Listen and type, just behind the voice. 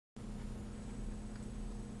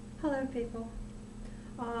Hello people.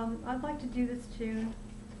 I'd like to do this tune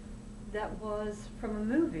that was from a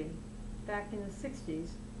movie back in the 60s.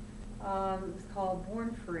 It was called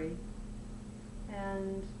Born Free,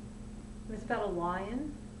 and it was about a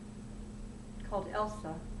lion called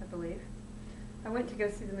Elsa, I believe. I went to go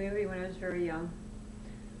see the movie when I was very young.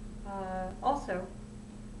 Also,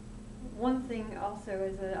 one thing also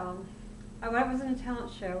is that I was in a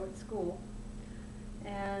talent show at school,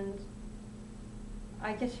 and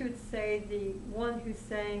I guess you would say the one who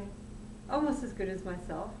sang almost as good as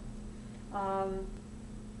myself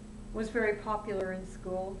was very popular in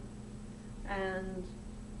school, and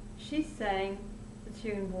she sang the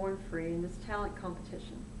tune Born Free in this talent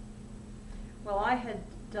competition. Well, I had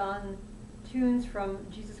done tunes from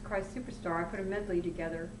Jesus Christ Superstar. I put a medley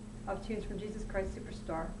together of tunes from Jesus Christ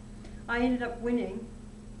Superstar. I ended up winning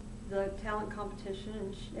the talent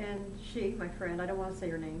competition, and she, my friend, I don't want to say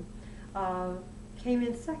her name, came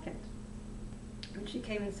in second. And she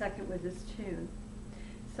came in second with this tune.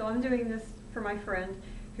 So I'm doing this for my friend,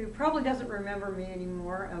 who probably doesn't remember me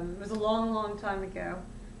anymore. It was a long, long time ago.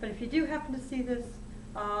 But if you do happen to see this,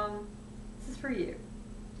 this is for you.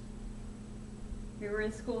 We were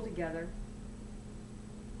in school together.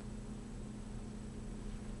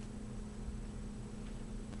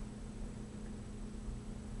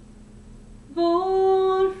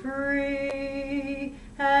 Born free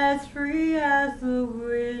as the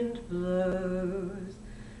wind blows,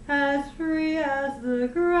 as free as the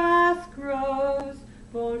grass grows,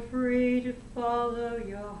 born free to follow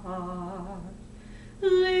your heart.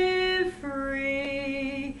 Live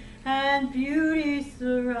free and beauty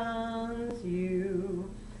surrounds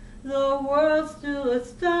you. The world still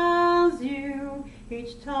astounds you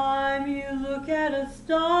each time you look at a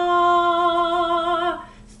star.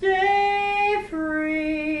 Stay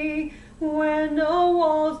free when no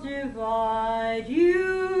walls divide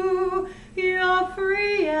you. You're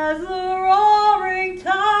free as the roaring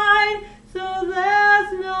tide, so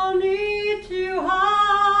there's no need to hide.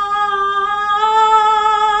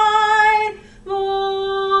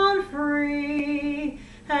 Born free,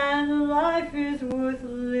 and life is worth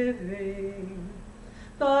living,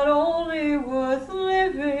 but only worth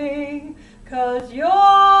living 'cause you're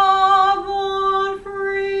born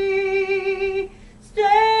free.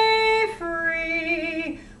 Stay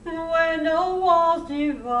free when no walls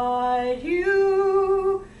divide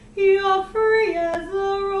you. You're free as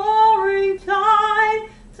the roaring tide,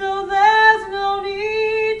 so there's no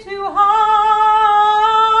need to hide.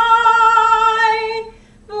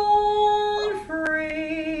 Born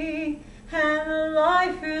free, and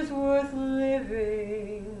life is worth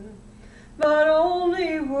living, but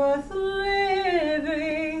only worth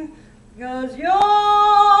living 'cause you're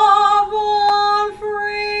born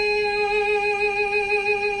free.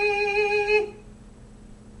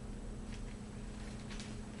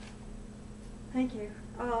 Thank you.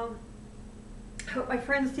 I hope my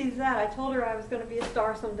friend sees that. I told her I was going to be a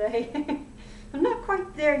star someday. I'm not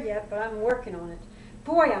quite there yet, but I'm working on it.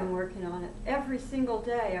 Boy, I'm working on it. Every single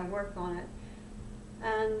day I work on it.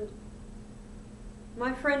 And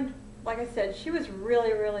my friend, like I said, she was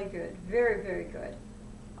really, really good. Very, very good.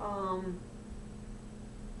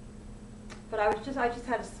 But I just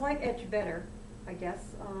had a slight edge better, I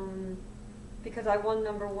guess, because I won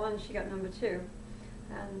 #1, she got #2,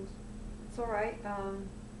 and it's all right.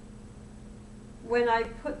 When I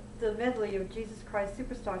put the medley of Jesus Christ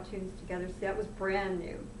Superstar tunes together, see, that was brand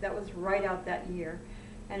new. That was right out that year,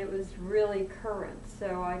 and it was really current.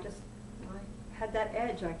 So I had that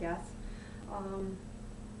edge, I guess.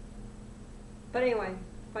 But anyway,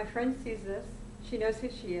 my friend sees this. She knows who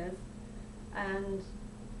she is, and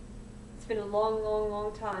it's been a long, long,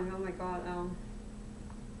 long time. Oh my God,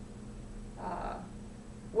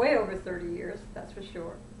 way over 30 years, that's for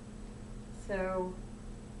sure. So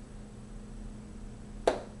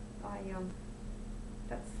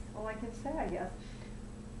that's all I can say, I guess.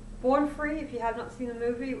 Born Free, if you have not seen the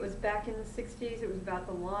movie, it was back in the 60s. It was about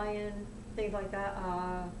the lion, things like that.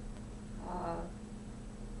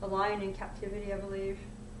 A lion in captivity, I believe,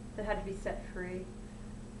 that had to be set free.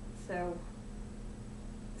 So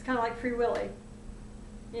it's kind of like Free Willy,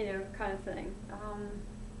 you know, kind of thing.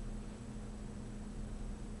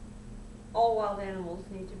 All wild animals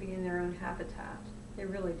need to be in their own habitat. They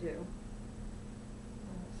really do.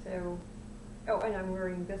 Oh, and I'm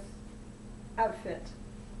wearing this outfit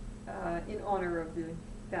in honor of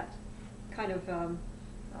that kind of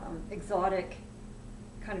exotic,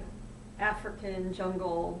 kind of African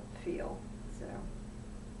jungle feel. So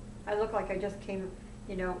I look like I just came,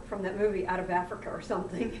 you know, from that movie Out of Africa or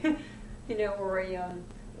something, you know, or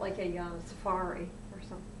like a safari or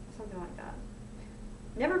something like that.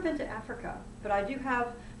 Never been to Africa, but I do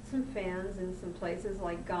have some fans in some places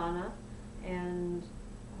like Ghana and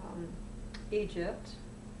Egypt,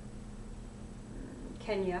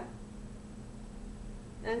 Kenya,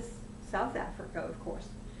 and South Africa, of course.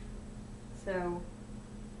 So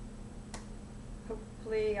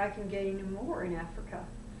hopefully I can gain more in Africa.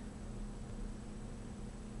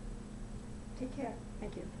 Take care.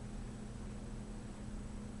 Thank you.